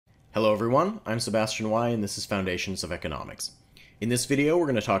Hello everyone, I'm Sebastian Y and this is Foundations of Economics. In this video we're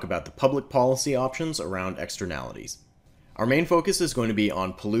going to talk about the public policy options around externalities. Our main focus is going to be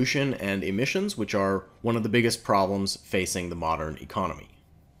on pollution and emissions, which are one of the biggest problems facing the modern economy.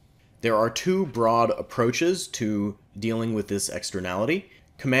 There are two broad approaches to dealing with this externality: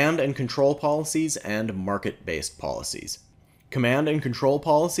 command and control policies and market-based policies. Command and control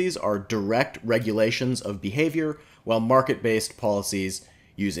policies are direct regulations of behavior, while market-based policies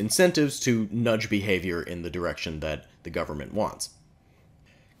use incentives to nudge behavior in the direction that the government wants.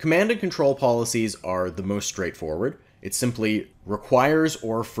 Command and control policies are the most straightforward. It simply requires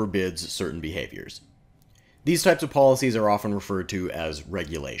or forbids certain behaviors. These types of policies are often referred to as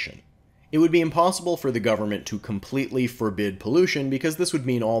regulation. It would be impossible for the government to completely forbid pollution because this would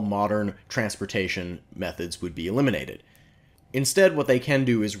mean all modern transportation methods would be eliminated. Instead, what they can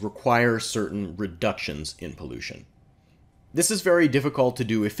do is require certain reductions in pollution. This is very difficult to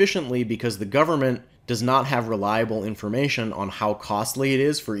do efficiently because the government does not have reliable information on how costly it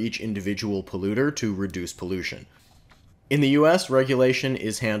is for each individual polluter to reduce pollution. In the US, regulation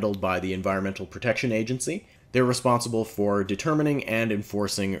is handled by the Environmental Protection Agency. They're responsible for determining and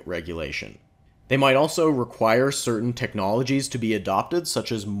enforcing regulation. They might also require certain technologies to be adopted,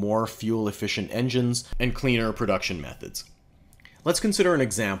 such as more fuel-efficient engines and cleaner production methods. Let's consider an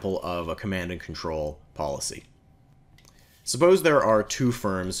example of a command and control policy. Suppose there are two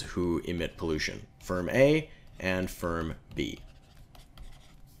firms who emit pollution, firm A and firm B.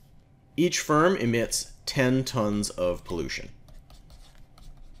 Each firm emits 10 tons of pollution.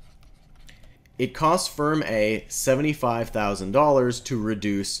 It costs firm A $75,000 to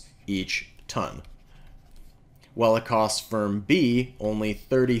reduce each ton, while it costs firm B only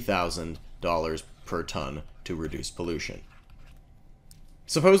 $30,000 per ton to reduce pollution.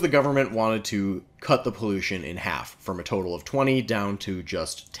 Suppose the government wanted to cut the pollution in half, from a total of 20 down to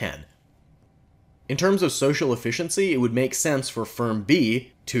just 10. In terms of social efficiency, it would make sense for firm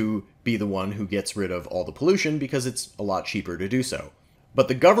B to be the one who gets rid of all the pollution because it's a lot cheaper to do so. But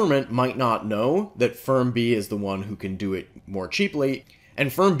the government might not know that firm B is the one who can do it more cheaply,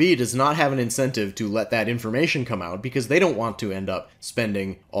 and firm B does not have an incentive to let that information come out because they don't want to end up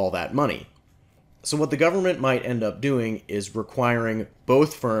spending all that money. So what the government might end up doing is requiring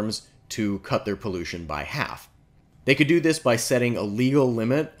both firms to cut their pollution by half. They could do this by setting a legal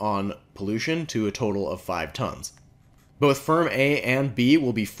limit on pollution to a total of 5 tons. Both firm A and B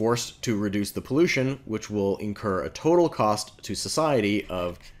will be forced to reduce the pollution, which will incur a total cost to society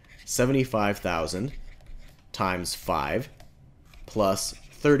of $75,000 times 5 plus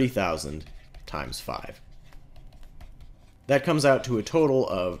 $30,000 times 5. That comes out to a total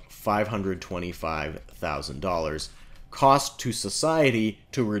of $525,000 cost to society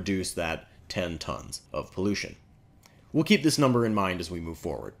to reduce that 10 tons of pollution. We'll keep this number in mind as we move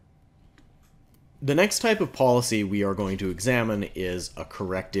forward. The next type of policy we are going to examine is a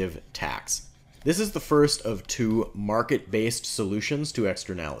corrective tax. This is the first of two market-based solutions to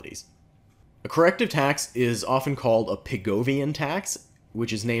externalities. A corrective tax is often called a Pigovian tax,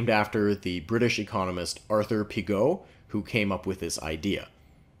 which is named after the British economist Arthur Pigou, who came up with this idea.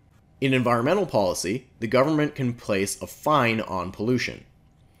 In environmental policy, the government can place a fine on pollution.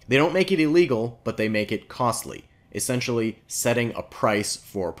 They don't make it illegal, but they make it costly, essentially setting a price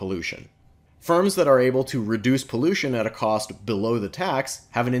for pollution. Firms that are able to reduce pollution at a cost below the tax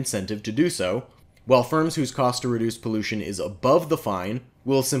have an incentive to do so, while firms whose cost to reduce pollution is above the fine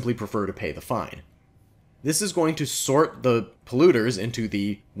will simply prefer to pay the fine. This is going to sort the polluters into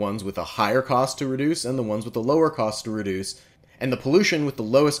the ones with a higher cost to reduce and the ones with the lower cost to reduce, and the pollution with the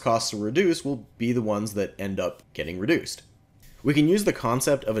lowest cost to reduce will be the ones that end up getting reduced. We can use the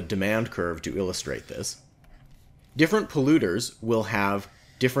concept of a demand curve to illustrate this. Different polluters will have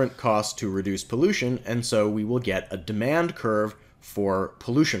different costs to reduce pollution, and so we will get a demand curve for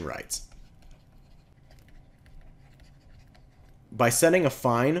pollution rights. By setting a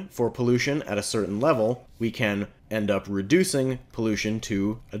fine for pollution at a certain level, we can end up reducing pollution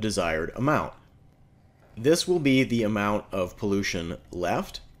to a desired amount. This will be the amount of pollution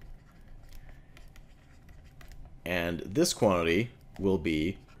left, and this quantity will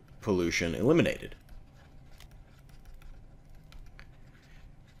be pollution eliminated.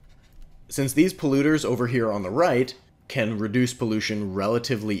 Since these polluters over here on the right can reduce pollution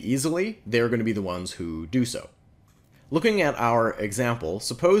relatively easily, they're going to be the ones who do so. Looking at our example,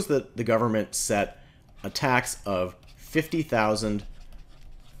 suppose that the government set a tax of $50,000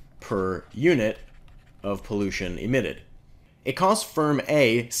 per unit of pollution emitted. It costs firm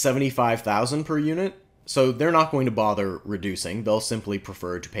A $75,000 per unit, so they're not going to bother reducing, they'll simply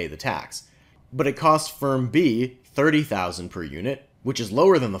prefer to pay the tax. But it costs firm B $30,000 per unit, which is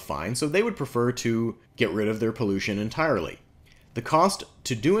lower than the fine, so they would prefer to get rid of their pollution entirely. The cost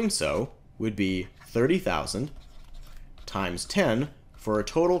to doing so would be 30,000 times 10 for a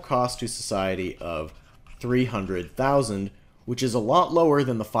total cost to society of 300,000, which is a lot lower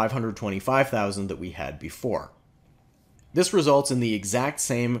than the 525,000 that we had before. This results in the exact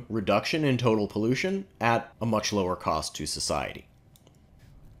same reduction in total pollution at a much lower cost to society.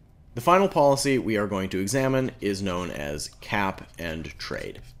 The final policy we are going to examine is known as cap and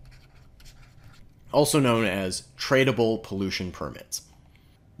trade, also known as tradable pollution permits.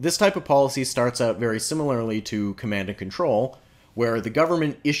 This type of policy starts out very similarly to command and control, where the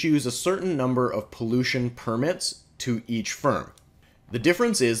government issues a certain number of pollution permits to each firm. The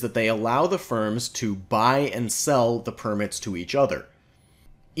difference is that they allow the firms to buy and sell the permits to each other.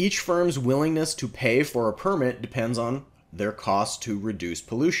 Each firm's willingness to pay for a permit depends on their cost to reduce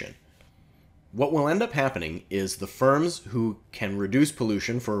pollution. What will end up happening is the firms who can reduce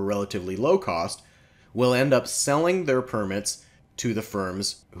pollution for a relatively low cost will end up selling their permits to the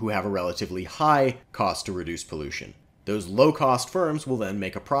firms who have a relatively high cost to reduce pollution. Those low-cost firms will then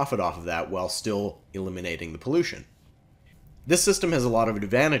make a profit off of that while still eliminating the pollution. This system has a lot of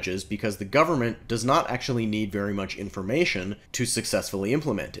advantages because the government does not actually need very much information to successfully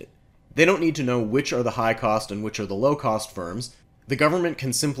implement it. They don't need to know which are the high-cost and which are the low-cost firms. The government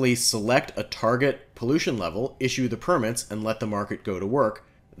can simply select a target pollution level, issue the permits, and let the market go to work.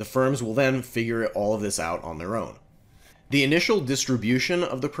 The firms will then figure all of this out on their own. The initial distribution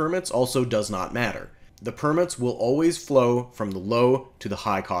of the permits also does not matter. The permits will always flow from the low to the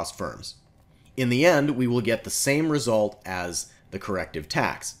high-cost firms. In the end, we will get the same result as the corrective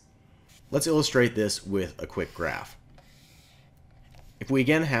tax. Let's illustrate this with a quick graph. If we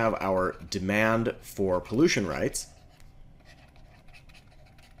again have our demand for pollution rights,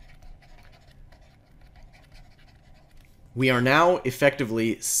 we are now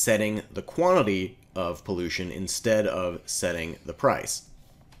effectively setting the quantity of pollution instead of setting the price.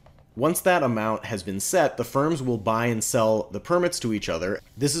 Once that amount has been set, the firms will buy and sell the permits to each other.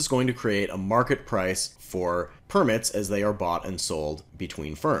 This is going to create a market price for permits as they are bought and sold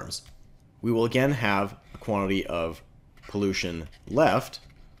between firms. We will again have a quantity of pollution left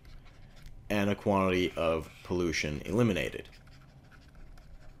and a quantity of pollution eliminated.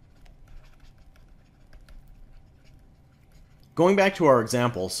 Going back to our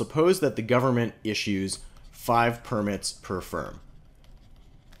example, suppose that the government issues 5 permits per firm.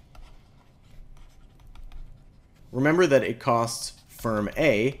 Remember that it costs firm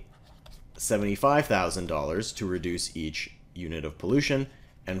A $75,000 to reduce each unit of pollution,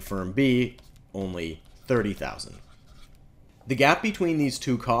 and firm B only $30,000. The gap between these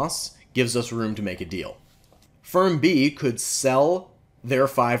two costs gives us room to make a deal. Firm B could sell their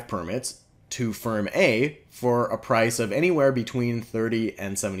 5 permits to firm A for a price of anywhere between $30,000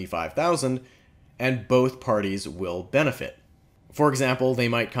 and $75,000, and both parties will benefit. For example, they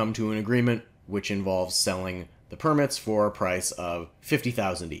might come to an agreement which involves selling the permits for a price of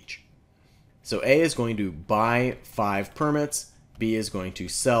 $50,000 each. So A is going to buy 5 permits, B is going to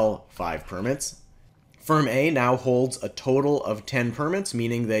sell 5 permits. Firm A now holds a total of 10 permits,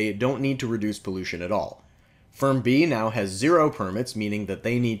 meaning they don't need to reduce pollution at all. Firm B now has 0 permits, meaning that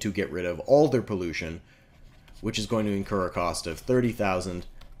they need to get rid of all their pollution, which is going to incur a cost of $30,000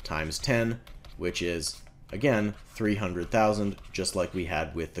 times 10, which is, again, $300,000, just like we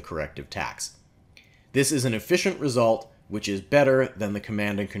had with the corrective tax. This is an efficient result, which is better than the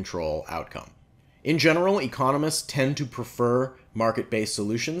command and control outcome. In general, economists tend to prefer market-based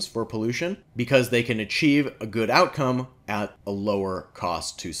solutions for pollution because they can achieve a good outcome at a lower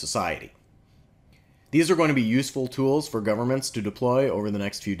cost to society. These are going to be useful tools for governments to deploy over the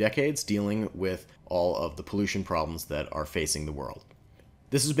next few decades, dealing with all of the pollution problems that are facing the world.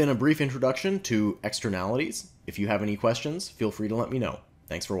 This has been a brief introduction to externalities. If you have any questions, feel free to let me know.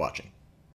 Thanks for watching.